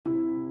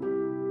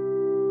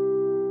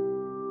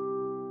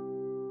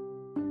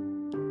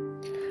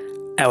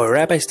Our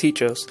rabbis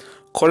teach us,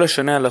 כל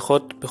השנה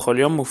הלכות בכל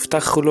יום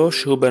מובטח לו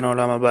שהוא בן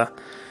העולם הבא.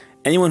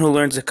 Anyone who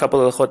learns a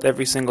couple of halachot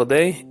every single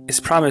day is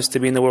promised to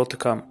be in the world to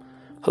come.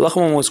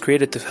 Halacha was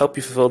created to help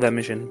you fulfill that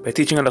mission by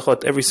teaching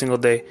halachot every single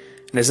day,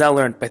 and is now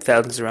learned by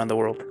thousands around the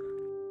world.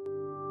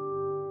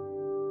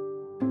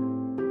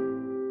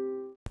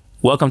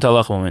 Welcome to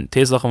Halacha Moment.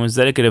 Today's Halacha Moment is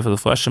dedicated for the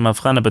Ufah Shema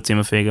Avchana Batzim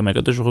Afega. May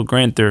Kadosh Baruch Hu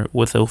grant her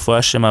with the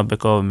Ufah Shema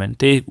Bekov.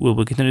 Today we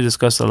will continue to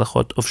discuss the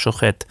halachot of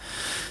shochet,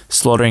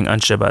 slaughtering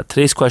on Shabbat.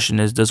 Today's question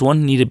is: does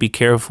one need to be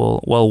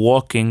careful while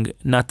walking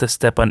not to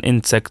step on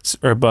insects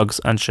or bugs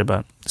on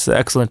Shabbat? It's an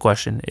excellent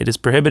question. It is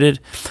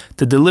prohibited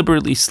to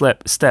deliberately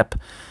step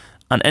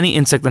on any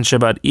insect on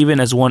Shabbat,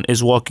 even as one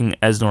is walking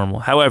as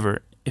normal.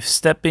 However, if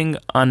stepping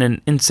on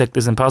an insect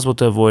is impossible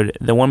to avoid,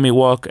 then one may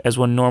walk as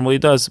one normally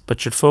does,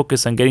 but should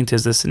focus on getting to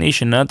his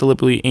destination, not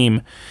deliberately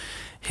aim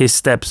his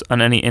steps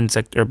on any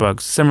insect or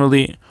bugs.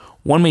 Similarly,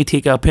 one may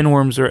take out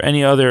pinworms or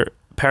any other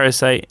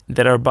parasite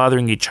that are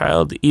bothering a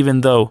child, even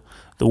though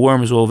the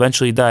worms will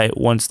eventually die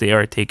once they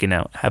are taken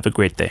out. Have a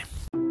great day.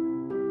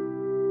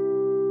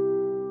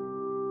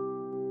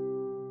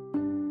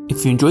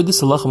 If you enjoyed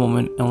this Halacha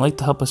Moment and would like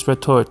to help us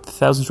spread Torah to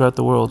thousands throughout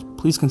the world,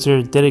 please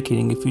consider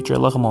dedicating a future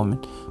Halacha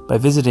Moment by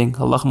visiting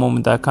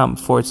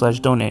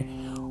halachamoment.com/donate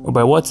or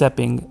by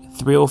WhatsApping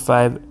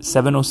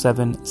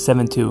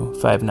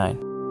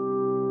 305-707-7259.